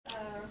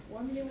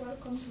warmly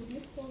welcome to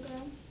this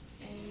program,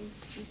 and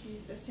it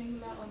is a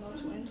singular honor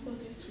to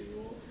introduce to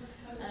you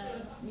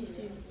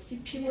Mrs.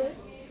 Siphiwe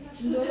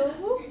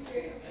Ndlovu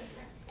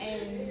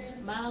and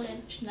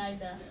Marlene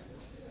Schneider.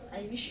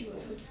 I wish you a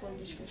fruitful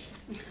discussion.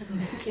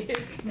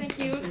 Yes, thank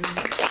you.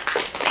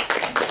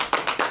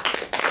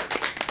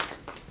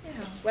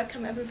 Yeah,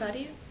 welcome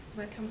everybody.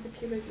 Welcome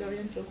Siphiwe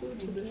Ndlovu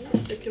to this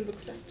Film Book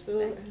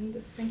Festival,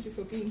 and thank you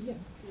for being here.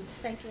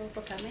 Thank you all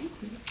for coming.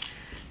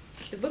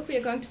 The book we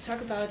are going to talk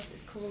about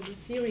is called The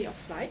Theory of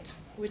Flight,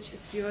 which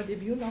is your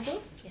debut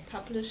novel,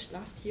 published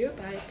last year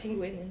by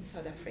Penguin in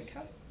South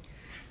Africa.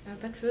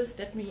 But first,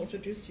 let me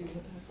introduce you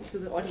to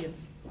the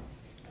audience.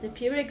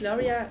 Siphiwe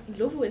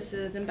Ndlovu is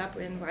a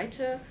Zimbabwean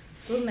writer,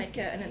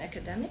 filmmaker, and an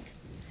academic.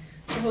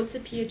 She holds a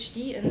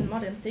PhD in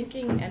modern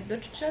thinking and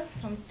literature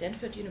from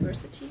Stanford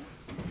University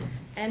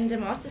and a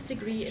master's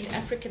degree in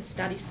African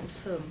studies and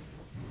film.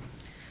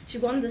 She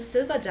won the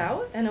Silver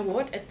Dao, an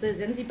award at the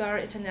Zanzibar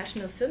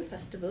International Film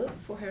Festival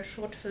for her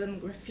short film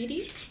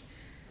Graffiti,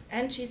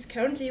 and she's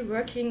currently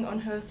working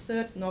on her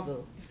third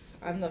novel, if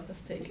I'm not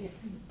mistaken.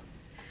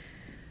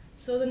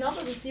 So the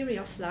novel The Theory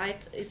of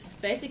Flight is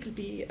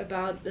basically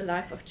about the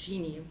life of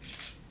Jeannie,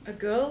 a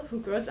girl who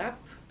grows up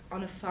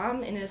on a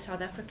farm in a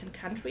South African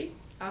country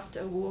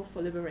after a war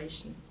for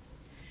liberation.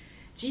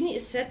 Jeannie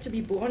is said to be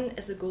born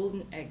as a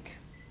golden egg.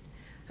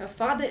 Her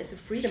father is a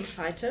freedom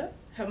fighter.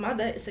 Her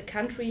mother is a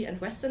country and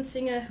western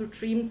singer who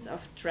dreams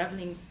of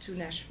traveling to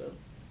Nashville.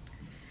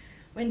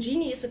 When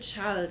Jeannie is a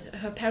child,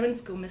 her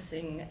parents go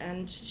missing,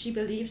 and she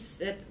believes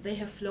that they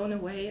have flown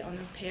away on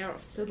a pair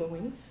of silver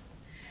wings.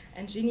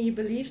 And Jeannie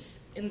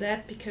believes in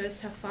that because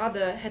her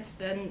father had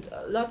spent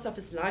lots of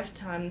his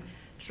lifetime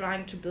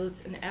trying to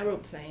build an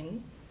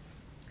aeroplane,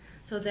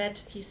 so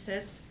that, he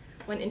says,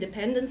 when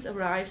independence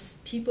arrives,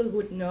 people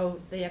would know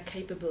they are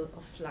capable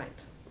of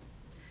flight.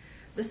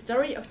 The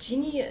story of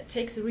Jeannie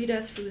takes the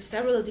reader through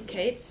several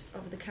decades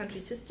of the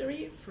country's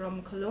history,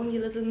 from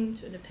colonialism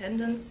to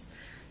independence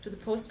to the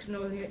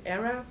post-colonial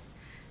era,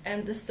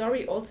 and the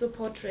story also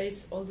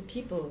portrays all the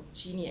people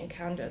Jeannie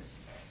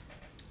encounters: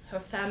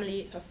 her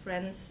family, her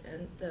friends,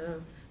 and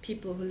the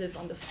people who live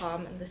on the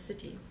farm and the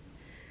city.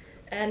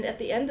 And at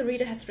the end, the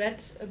reader has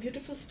read a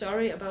beautiful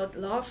story about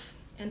love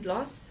and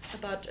loss,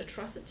 about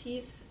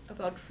atrocities,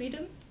 about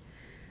freedom,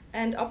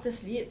 and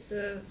obviously it's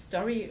a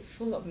story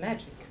full of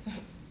magic.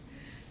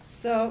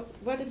 So,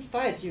 what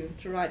inspired you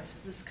to write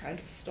this kind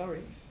of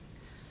story?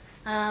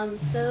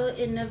 So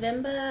in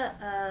November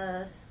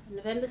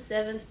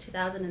 7th,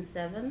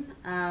 2007,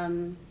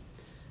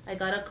 I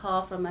got a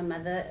call from my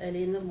mother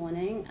early in the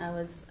morning. I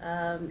was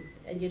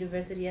at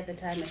university at the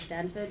time at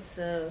Stanford,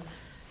 so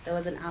there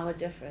was an hour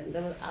difference.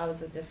 There were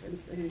hours of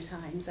difference in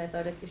time. So I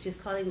thought if she's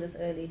calling this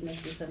early, it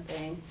must be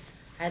something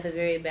either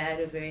very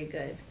bad or very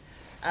good.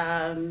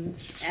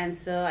 And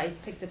so I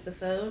picked up the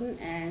phone,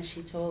 and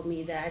she told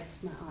me that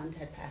my aunt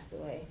had passed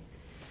away.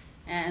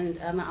 And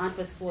my aunt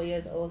was 4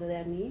 years older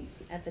than me.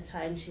 At the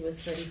time, she was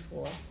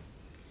 34.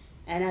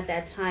 And at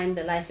that time,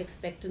 the life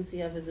expectancy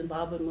of a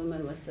Zimbabwean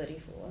woman was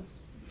 34.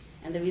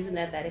 And the reason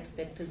that that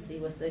expectancy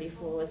was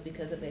 34 was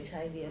because of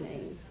HIV and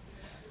AIDS.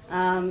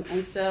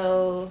 And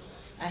so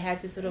I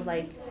had to sort of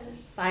like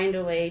find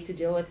a way to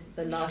deal with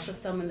the loss of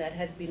someone that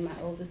had been my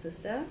older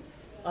sister.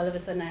 All of a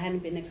sudden, I hadn't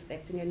been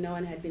expecting it. No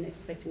one had been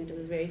expecting it. It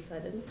was very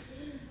sudden.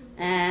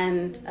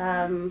 And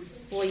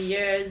for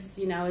years,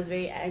 you know, I was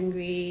very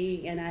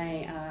angry, and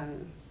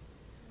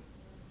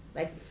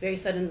like very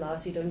sudden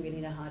loss, you don't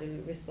really know how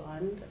to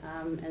respond.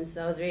 And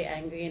so I was very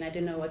angry, and I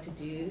didn't know what to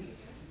do.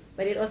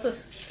 But it also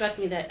struck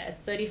me that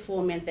at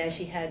 34 meant that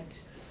she had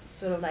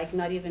sort of like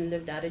not even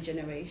lived out a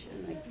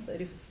generation, like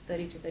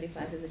 30 to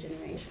 35 is a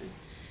generation.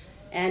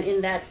 And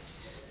in that,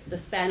 the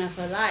span of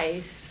her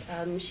life,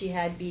 she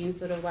had been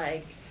sort of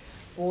like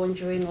born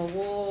during a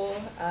war.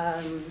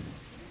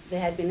 There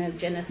had been a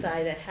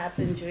genocide that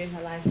happened during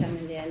her lifetime,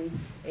 and then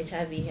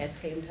HIV had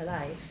claimed her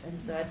life. And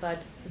so I thought,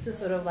 this is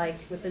sort of like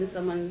within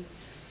someone's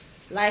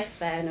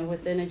lifespan or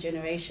within a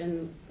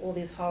generation, all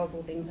these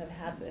horrible things have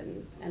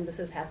happened, and this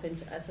has happened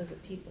to us as a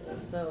people.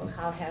 So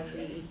how have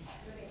we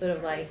sort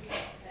of like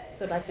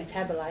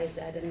metabolize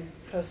that and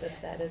process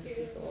that as a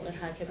people, and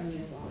how can we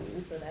move on?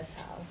 And so that's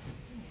how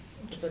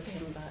it was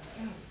came about.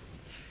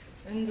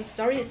 And the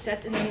story is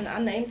set in an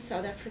unnamed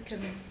Southern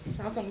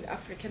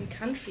African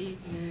country,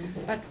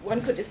 but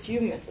one could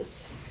assume it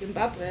is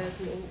Zimbabwe.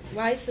 So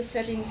why is the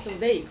setting so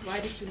vague?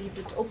 Why did you leave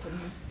it open?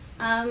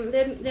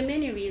 There are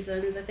many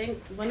reasons. I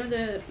think one of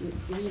the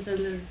reasons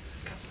is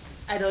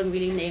I don't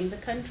really name the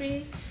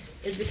country,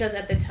 is because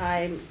at the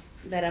time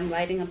that I'm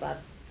writing about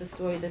the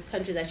story, the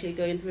country is actually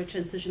going through a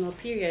transitional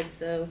period.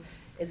 So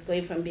it's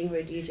going from being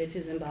Rhodesia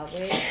to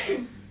Zimbabwe.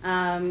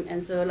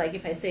 And so, like,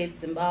 if I say it's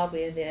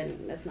Zimbabwe,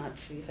 then that's not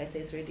true. If I say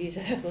it's Rhodesia,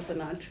 that's also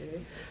not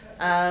true.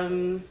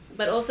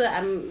 But also,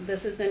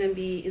 this is going to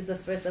be the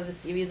first of a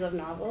series of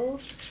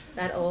novels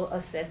that all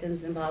are set in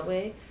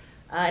Zimbabwe.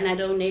 And I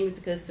don't name it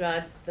because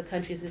throughout the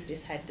country's history,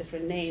 it's had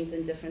different names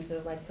and different sort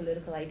of like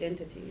political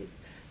identities.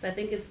 So I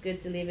think it's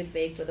good to leave it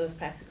vague for those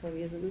practical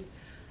reasons.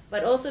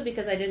 but also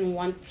because I didn't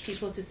want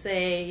people to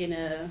say, you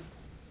know,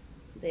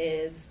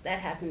 that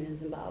happened in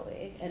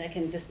Zimbabwe, and I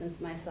can distance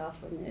myself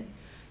from it,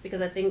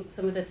 because I think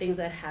some of the things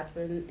that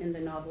happen in the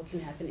novel can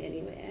happen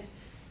anywhere.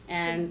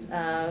 And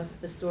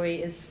the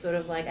story is sort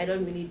of like, I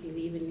don't really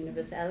believe in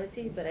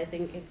universality, but I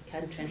think it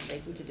can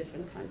translate into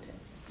different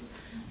contexts.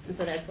 And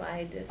so that's why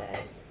I did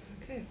that.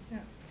 Okay, yeah.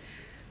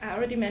 I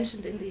already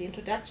mentioned in the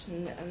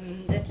introduction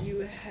that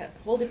you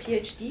hold a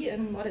PhD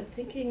in modern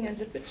thinking and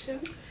literature,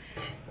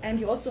 and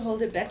you also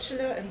hold a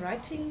bachelor in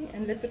writing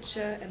and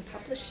literature and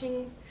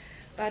publishing,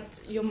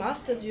 but your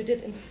master's you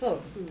did in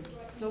film.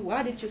 So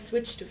why did you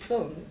switch to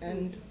film,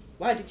 and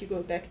why did you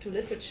go back to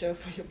literature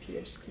for your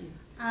PhD?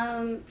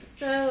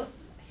 So,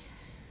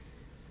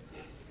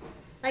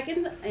 like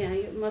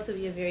most of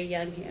you are very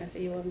young here, so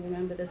you won't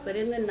remember this, but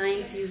in the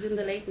 90s, in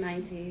the late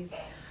 90s,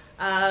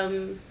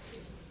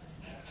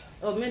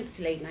 or mid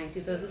to late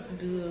 90s, there was this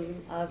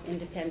boom of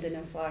independent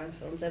and foreign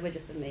films that were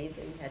just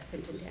amazing. We had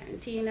Quentin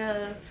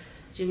Tarantino,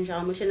 Jim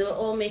Jarmusch, and they were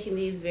all making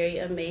these very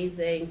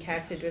amazing,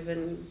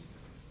 character-driven,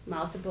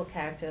 multiple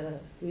character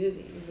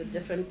movies with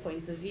different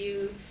points of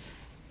view.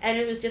 And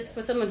it was just,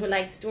 for someone who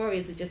liked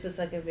stories, it just was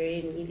like a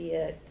very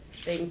immediate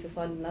thing to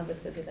fall in love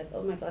with, because you're like,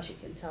 oh my gosh, you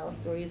can tell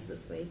stories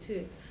this way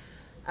too.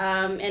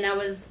 And I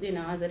was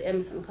at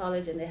Emerson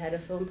College, and they had a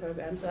film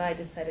program, so I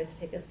decided to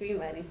take a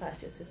screenwriting class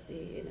just to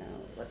see,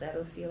 what that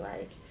would feel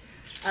like.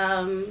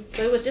 But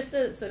it was just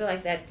sort of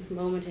like that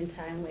moment in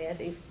time where I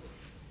think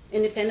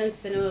independent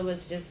cinema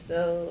was just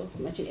so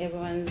much in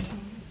everyone's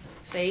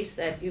face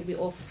that we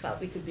all felt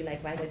we could be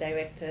like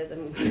writer-directors,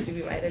 and we wanted to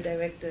be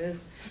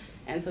writer-directors.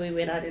 And so we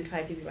went out and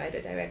tried to be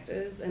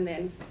writer-directors, and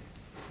then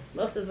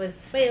most of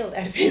us failed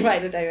at being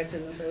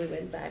writer-directors, and so we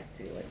went back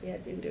to what we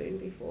had been doing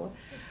before.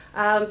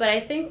 But I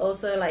think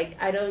also, like,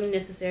 I don't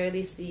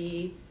necessarily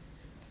see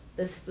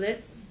the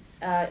splits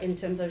in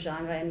terms of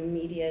genre and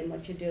media and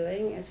what you're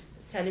doing. As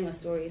telling a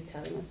story is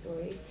telling a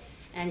story,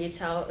 and you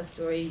tell a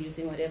story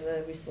using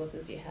whatever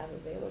resources you have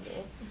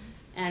available.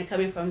 And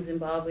coming from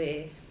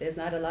Zimbabwe, there's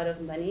not a lot of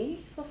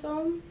money for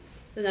film.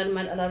 There's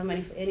not a lot of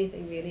money for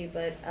anything, really,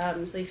 but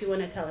so if you want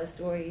to tell a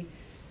story,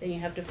 then you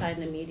have to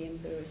find the medium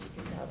through which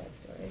you can tell that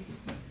story.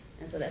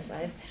 And so that's why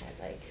I've had,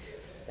 like,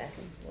 back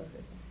and forth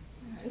with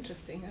it.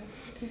 Interesting.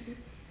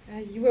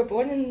 You were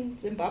born in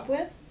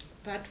Zimbabwe,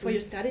 but for your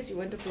studies you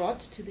went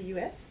abroad to the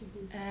US,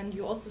 and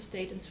you also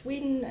stayed in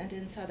Sweden and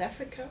in South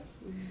Africa.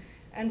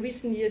 And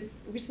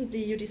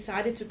recently you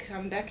decided to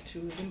come back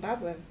to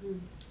Zimbabwe.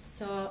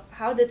 So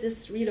how did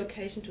this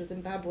relocation to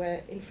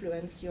Zimbabwe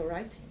influence your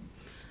writing?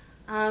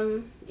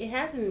 It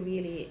hasn't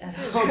really at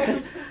all,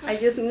 because I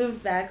just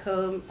moved back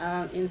home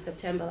in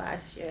September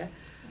last year,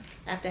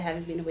 after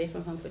having been away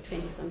from home for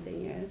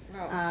 20-something years.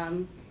 Wow.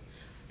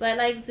 But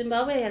like,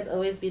 Zimbabwe has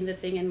always been the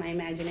thing in my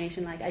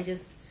imagination. Like, I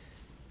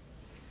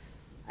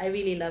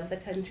really love the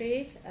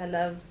country. I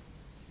love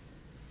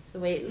the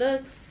way it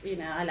looks.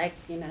 I like,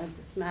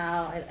 the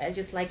smell. I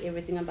just like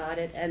everything about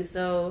it. And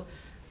so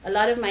a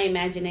lot of my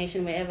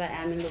imagination, wherever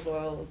I am in the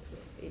world,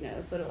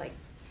 sort of like,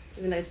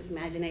 even though it's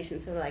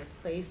imagination, sort of like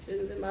placed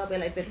in Zimbabwe,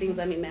 like the things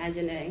I'm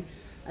imagining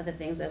are the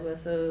things that were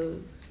so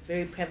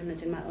very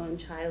prevalent in my own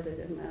childhood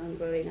and my own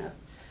growing up.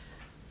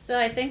 So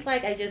I think,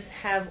 like, I just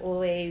have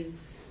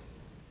always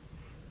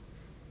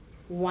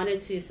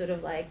wanted to sort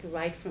of like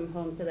write from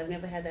home, because I've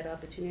never had that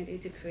opportunity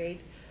to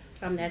create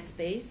from that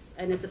space.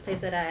 And it's a place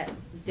that I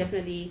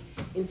definitely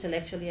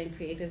intellectually and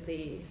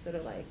creatively sort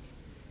of like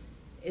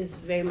is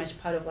very much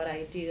part of what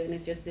I do, and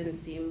it just didn't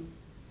seem,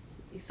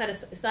 it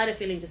started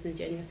feeling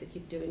disingenuous to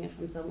keep doing it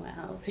from somewhere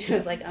else.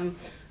 It's like, I'm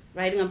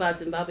writing about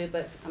Zimbabwe,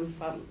 but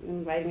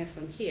I'm writing it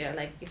from here.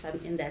 Like, if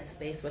I'm in that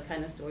space, what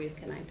kind of stories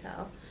can I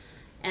tell?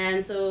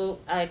 And so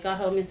I got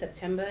home in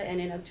September, and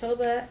in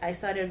October I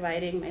started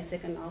writing my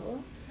second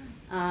novel.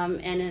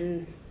 And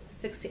in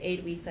 6 to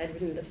 8 weeks I'd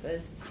written the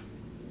first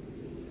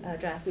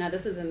draft. Now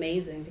this is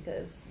amazing,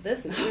 because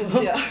this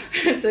novel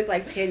it took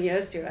like 10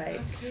 years to write.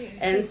 Okay,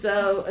 and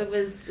so it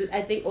was,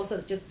 I think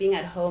also just being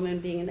at home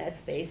and being in that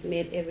space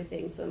made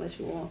everything so much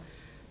more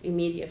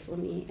immediate for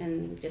me,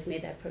 and just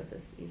made that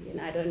process easy.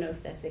 And I don't know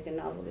if that second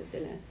novel is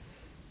going to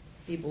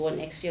be born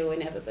next year or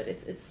whenever, but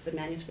it's the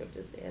manuscript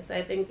is there. So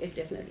I think it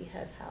definitely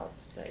has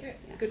helped. But, okay.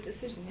 Yeah. Good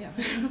decision, yeah.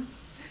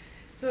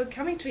 So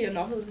coming to your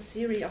novel, The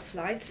Theory of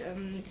Flight,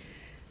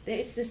 there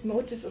is this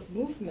motive of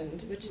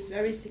movement, which is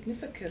very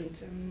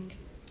significant.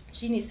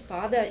 Jeannie's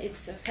father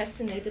is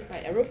fascinated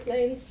by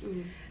aeroplanes.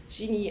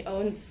 Jeannie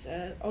owns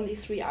only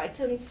 3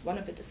 items. One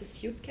of it is a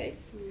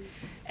suitcase.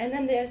 And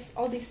then there's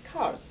all these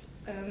cars.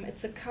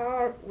 It's a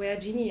car where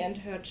Jeannie and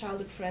her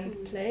childhood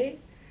friend play,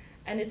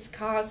 and it's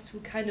cars who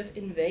kind of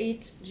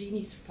invade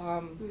Jeannie's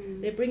farm.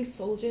 They bring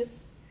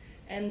soldiers,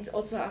 and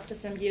also after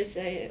some years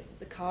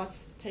the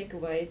cars take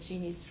away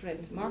Jeannie's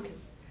friend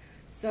Marcus.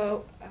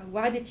 So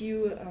why did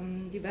you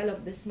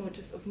develop this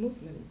motive of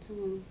movement?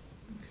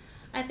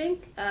 I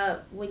think I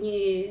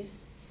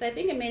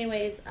think in many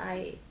ways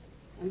I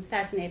am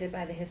fascinated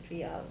by the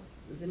history of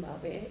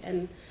Zimbabwe,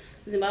 and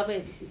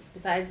Zimbabwe,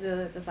 besides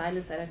the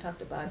violence that I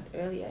talked about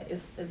earlier,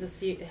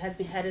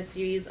 had a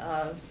series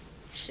of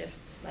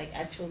shifts, like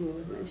actual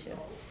movement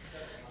shifts.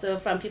 So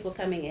from people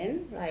coming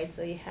in, right?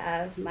 So you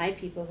have my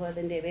people who are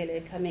the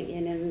Ndebele coming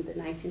in the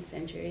 19th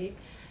century.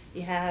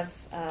 You have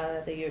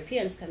the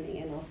Europeans coming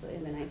in also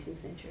in the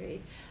 19th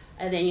century.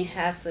 And then you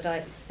have sort of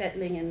like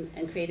settling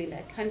and creating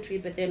that country,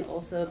 but then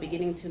also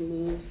beginning to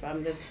move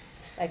from the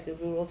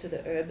rural to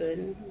the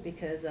urban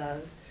because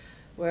of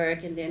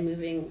work, and then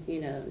moving,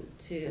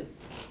 to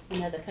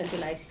another country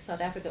like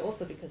South Africa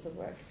also because of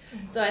work.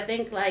 Mm-hmm. So I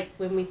think like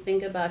when we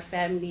think about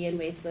family and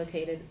where it's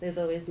located, there's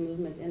always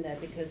movement in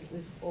that because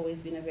we've always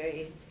been a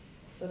very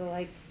sort of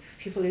like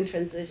people in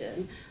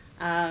transition.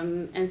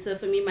 And so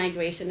for me,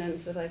 migration and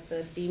sort of like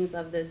the themes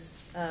of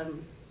this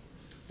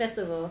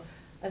festival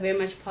are very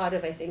much part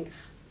of, I think,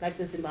 like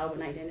the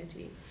Zimbabwean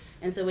identity.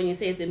 And so when you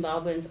say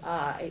Zimbabweans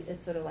are,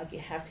 it's sort of like you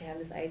have to have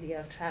this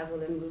idea of travel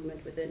and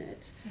movement within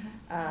it,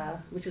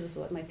 which is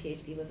also what my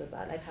PhD was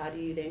about. Like, how do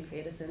you then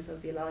create a sense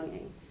of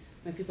belonging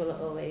when people are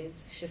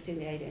always shifting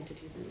their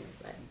identities in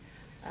this way?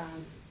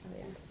 So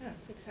yeah.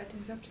 It's an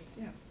exciting subject,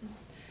 yeah.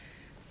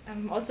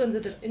 Also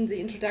in the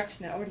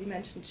introduction, I already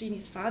mentioned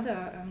Jeannie's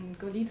father,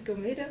 Golide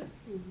Gomede,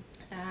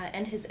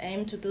 and his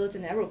aim to build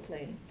an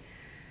aeroplane.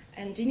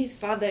 And Jeannie's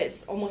father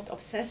is almost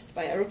obsessed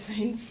by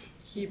aeroplanes.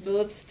 He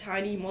builds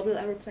tiny model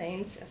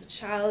aeroplanes as a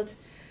child.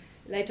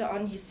 Later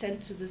on, he's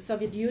sent to the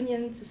Soviet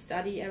Union to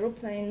study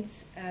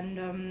aeroplanes.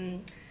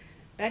 And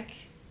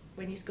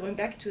when he's going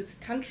back to his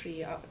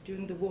country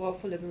during the War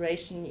for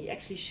Liberation, he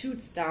actually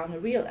shoots down a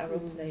real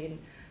aeroplane,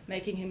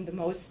 making him the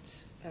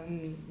most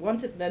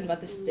wanted man by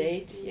the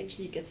state. He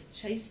actually gets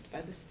chased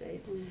by the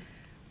state.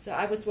 So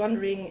I was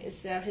wondering,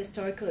 is there a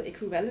historical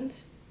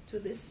equivalent to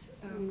this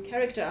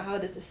character? How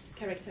did this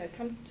character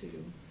come to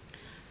you?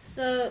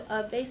 So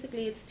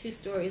basically it's two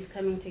stories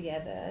coming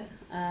together,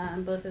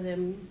 both of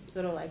them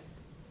sort of like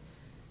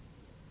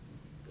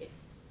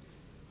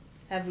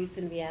have roots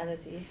in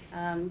reality.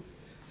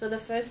 So the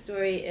first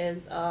story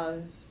is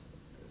of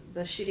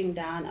the shooting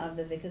down of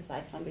the Vickers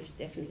Vicon, which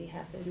definitely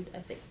happened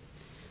at the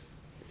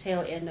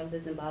tail end of the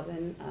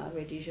Zimbabwean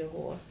Rhodesia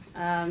War.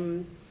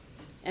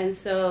 And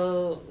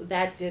so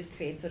that did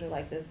create sort of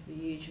like this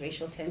huge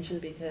racial tension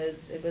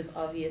because it was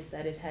obvious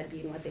that it had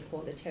been what they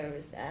called a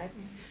terrorist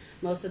act.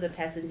 Most of the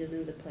passengers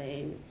in the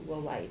plane were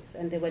whites,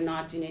 and they were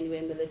not in any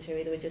way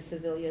military. They were just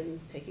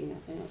civilians taking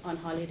on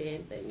holiday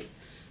and things.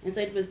 And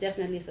so it was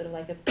definitely sort of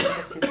like a point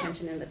of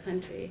contention in the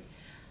country.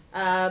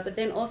 But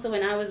then also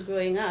when I was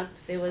growing up,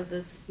 there was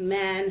this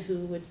man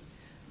who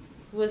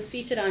was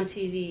featured on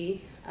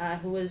TV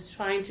who was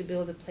trying to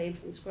build a plane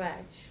from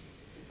scratch.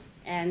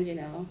 And,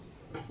 and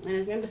I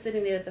remember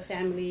sitting there with the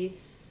family,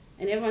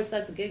 and everyone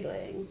starts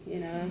giggling,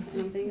 and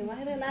I'm thinking, why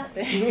are they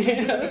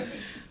laughing?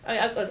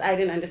 Of course, I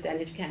didn't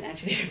understand that you can't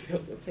actually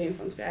build a plane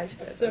from scratch.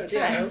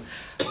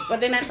 But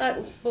then I thought,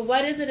 but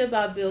what is it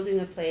about building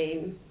a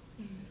plane,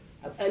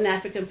 an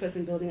African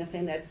person building a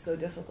plane that's so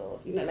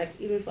difficult? Like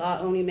even for our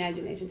own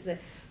imagination to say,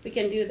 we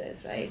can do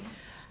this, right?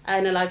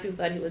 And a lot of people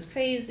thought he was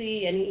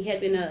crazy, and he had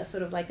been a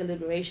sort of like a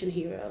liberation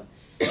hero.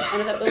 And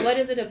I thought, but what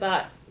is it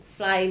about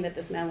flying that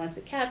this man wants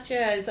to capture?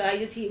 And so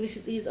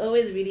he's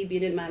always really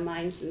been in my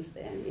mind since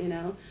then,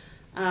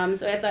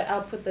 So I thought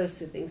I'll put those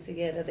two things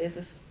together. There's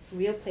this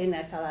real plane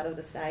that fell out of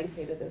the sky and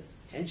created this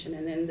tension,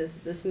 and then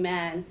this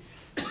man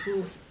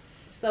whose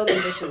sole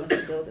ambition was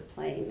to build a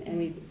plane, and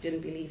we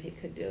didn't believe he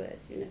could do it,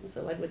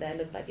 So what would that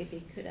look like if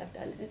he could have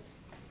done it?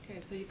 Okay,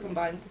 so you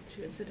combined the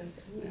two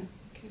incidents. Yeah.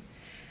 Okay.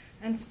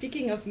 And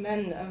speaking of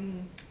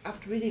men,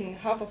 after reading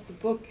half of the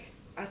book,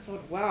 I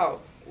thought, wow,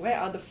 where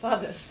are the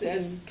fathers?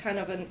 There's kind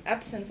of an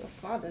absence of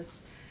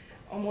fathers.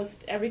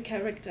 Almost every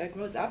character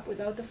grows up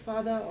without the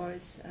father or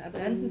is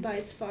abandoned by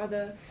its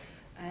father,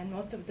 and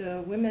most of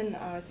the women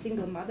are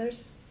single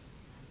mothers.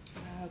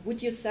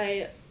 Would you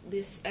say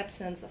this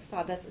absence of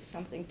fathers is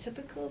something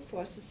typical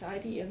for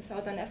society in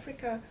Southern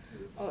Africa,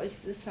 or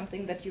is this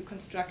something that you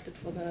constructed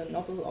for the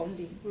novel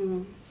only?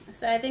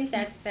 So I think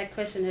that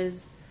question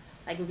is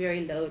like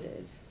very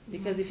loaded.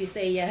 Because if you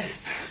say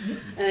yes,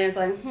 and then it's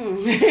like,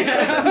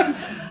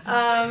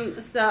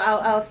 So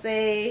I'll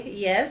say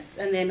yes,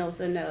 and then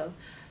also no.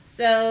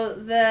 So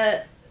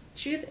the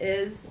truth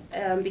is,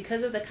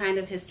 because of the kind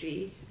of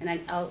history, and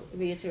I'll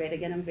reiterate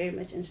again, I'm very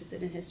much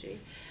interested in history.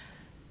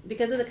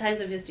 Because of the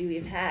kinds of history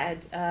we've had,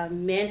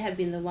 men have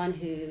been the one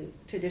who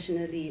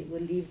traditionally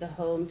would leave the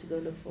home to go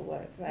look for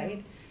work,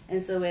 right?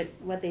 And so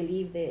what they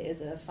leave there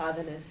is a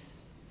fatherless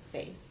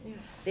space. Yeah.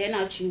 They're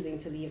not choosing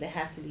to leave, they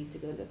have to leave to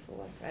go look for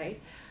work, right?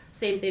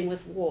 Same thing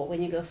with war.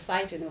 When you go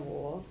fight in a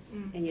war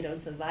and you don't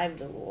survive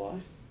the war,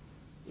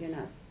 you're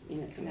not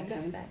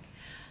coming back.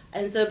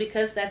 And so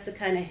because that's the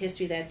kind of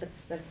history that's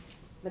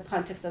the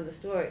context of the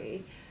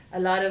story, a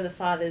lot of the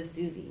fathers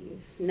do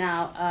leave.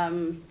 Now,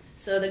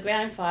 so the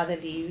grandfather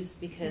leaves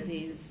because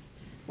he's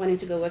wanting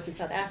to go work in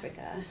South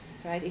Africa,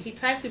 right? He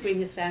tries to bring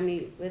his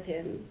family with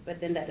him, but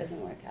then that doesn't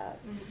work out.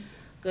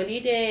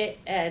 Golide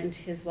and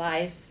his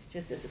wife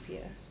just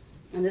disappear.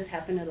 And this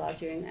happened a lot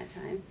during that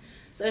time.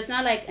 So it's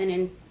not like an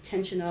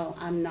intentional,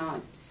 I'm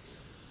not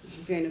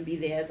going to be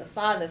there as a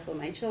father for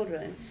my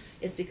children.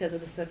 It's because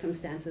of the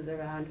circumstances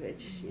around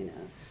which, you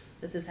know,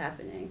 this is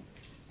happening.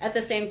 At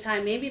the same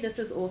time, maybe this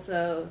is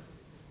also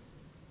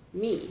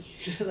me.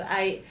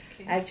 I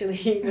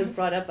actually was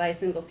brought up by a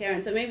single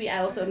parent, so maybe I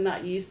also am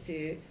not used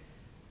to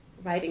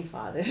writing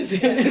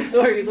fathers in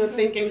stories or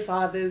thinking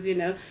fathers, you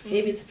know.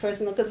 Maybe it's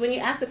personal, because when you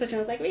ask the question, I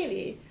was like,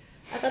 really?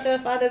 I thought there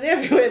were fathers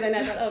everywhere. Then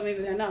I thought, oh,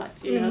 maybe they're not,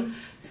 you know.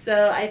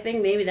 So I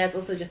think maybe that's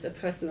also just a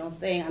personal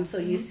thing. I'm so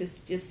used to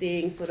just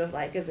seeing sort of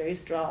like a very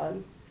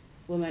strong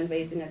woman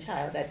raising a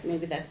child that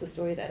maybe that's the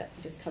story that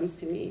just comes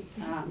to me.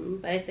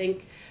 But I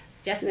think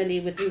definitely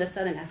within the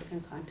Southern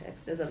African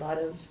context, there's a lot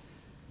of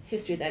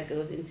history that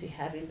goes into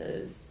having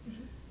those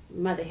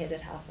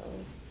mother-headed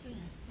households.